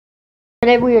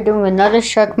Today we are doing another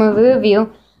shark movie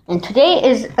review, and today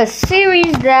is a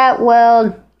series that,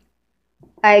 well,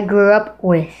 I grew up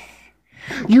with.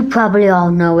 You probably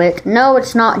all know it. No,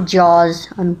 it's not Jaws.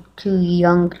 I'm too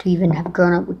young to even have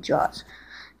grown up with Jaws.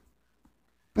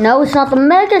 No, it's not the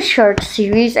Mega Shark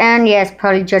series, and yes,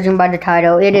 probably judging by the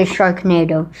title, it is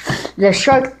Sharknado. The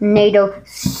Sharknado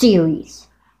series.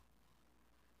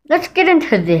 Let's get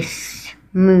into this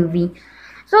movie.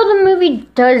 So the movie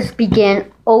does begin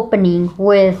opening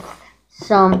with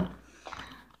some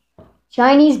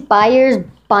Chinese buyers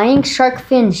buying shark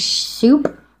fin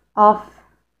soup off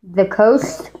the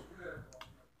coast.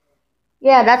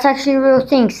 Yeah, that's actually a real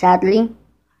thing, sadly.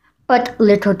 But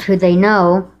little do they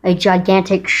know, a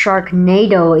gigantic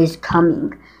sharknado is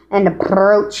coming and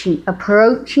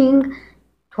approaching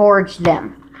towards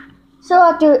them. So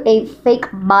after a fake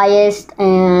bias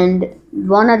and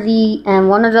one of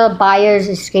the buyers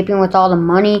escaping with all the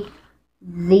money,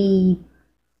 the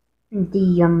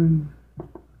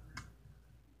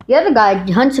other guy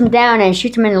hunts him down and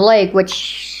shoots him in the leg,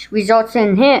 which results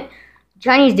in him,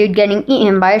 Chinese dude, getting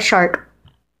eaten by a shark.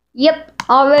 Yep,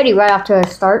 already right after the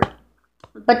start.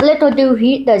 But little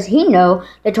does he know,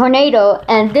 the tornado,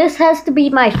 and this has to be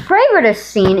my favorite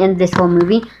scene in this whole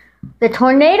movie, the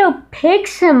tornado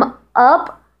picks him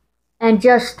up and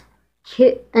just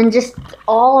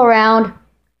all around,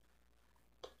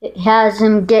 it has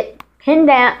him get pinned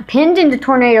in the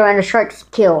tornado, and the shark's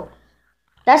kill.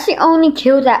 That's the only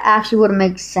kill that actually would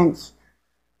make sense.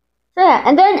 So yeah,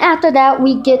 and then after that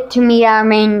we get to meet our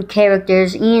main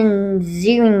characters. Ian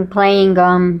Ziering playing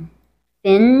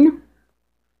Finn,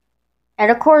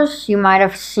 and of course you might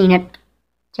have seen it,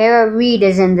 Tara Reid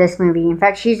is in this movie. In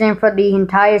fact, she's in for the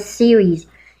entire series.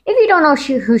 If you don't know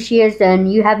who she is, then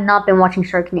you have not been watching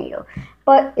Sharknado.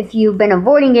 But if you've been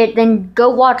avoiding it, then go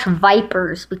watch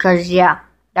Vipers, because yeah,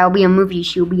 that'll be a movie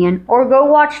she'll be in. Or go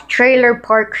watch Trailer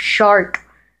Park Shark.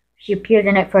 She appears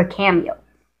in it for a cameo.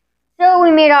 So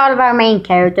we meet all of our main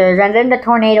characters, and then the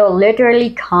tornado literally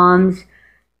comes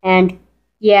and,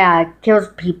 yeah, kills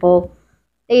people.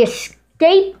 They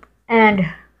escape,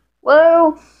 and,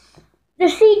 well, the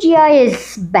CGI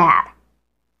is bad.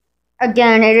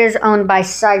 Again, it is owned by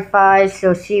Sci-Fi,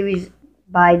 so series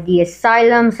by the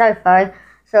Asylum Sci-Fi.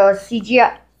 So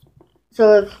CGI.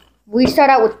 So if we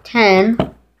start out with 10.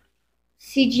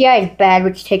 CGI is bad,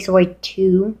 which takes away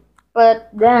 2. But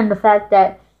then the fact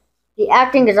that the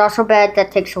acting is also bad,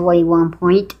 that takes away 1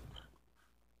 point.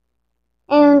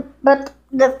 But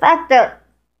the fact that,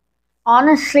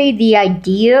 honestly, the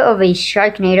idea of a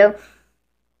Sharknado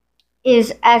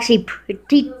is actually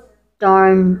pretty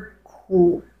darn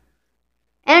cool.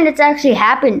 And it's actually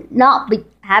happened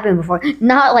before.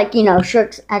 Not like,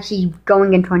 sharks actually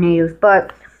going in tornadoes.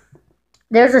 But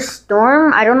there's a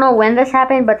storm. I don't know when this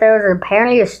happened, but there was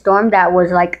apparently a storm that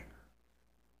was like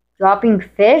dropping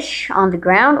fish on the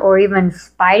ground, or even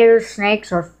spiders,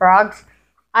 snakes, or frogs.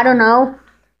 I don't know.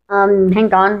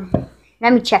 Hang on.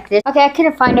 Let me check this. Okay, I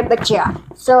couldn't find it, but yeah.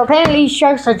 So apparently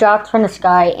sharks are dropped from the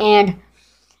sky, and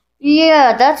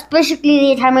yeah, that's basically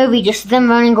the entire movie, just them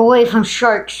running away from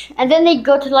sharks. And then they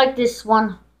go to like this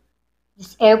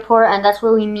airport, and that's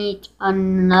where we meet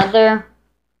another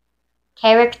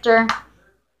character,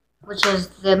 which is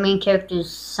the main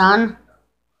character's son.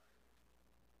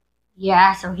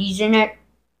 Yeah, so he's in it,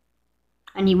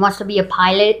 and he wants to be a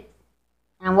pilot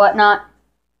and whatnot.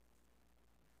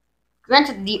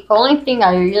 Granted, the only thing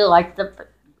I really liked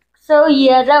so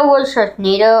yeah, that was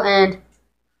Sharknado, and to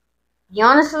be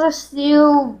honest with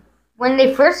you, when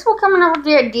they first were coming up with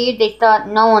the idea, they thought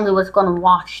no one was going to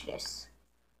watch this.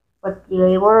 But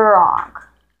they were wrong.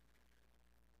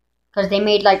 Because they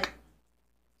made like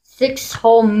 6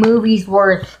 whole movies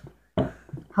worth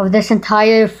of this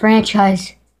entire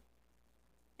franchise.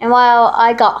 And while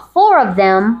I got 4 of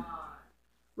them,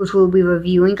 which we'll be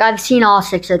reviewing, I've seen all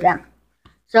 6 of them.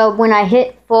 So when I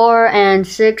hit 4 and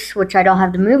 6, which I don't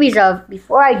have the movies of,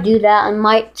 before I do that, I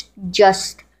might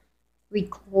just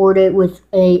record it with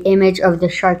a image of the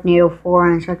Sharknado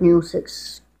 4 and Sharknado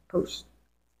 6 post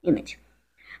image.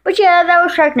 But yeah, that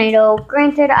was Sharknado.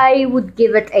 Granted, I would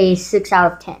give it a 6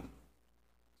 out of 10.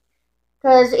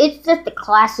 Because it's just a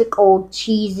classic old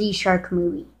cheesy shark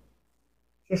movie.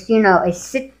 Just, a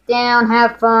sit down,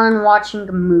 have fun watching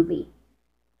a movie.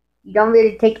 You don't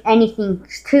really take anything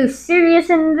too serious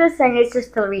in this, and it's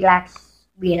just to relax.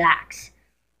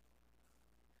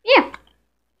 Yeah,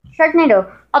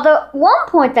 Sharknado. Although, one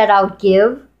point that I'll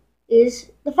give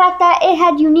is the fact that it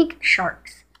had unique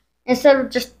sharks. Instead of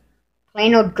just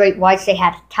plain old great whites, they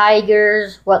had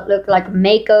tigers, what looked like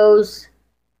makos,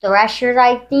 thrashers,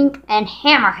 I think, and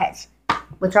hammerheads,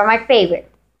 which are my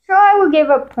favorite. So I will give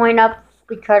a point up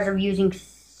because of using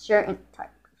certain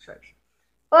type of sharks.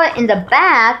 But in the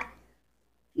back,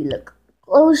 if you look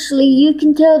closely, you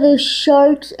can tell there's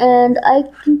sharks, and I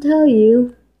can tell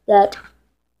you that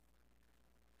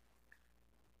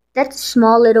that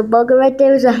small little bugger right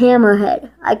there is a hammerhead.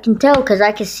 I can tell because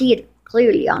I can see it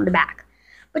clearly on the back.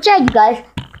 But yeah, you guys,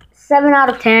 7 out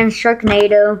of 10,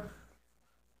 Sharknado.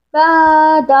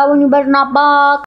 That one you better not bark.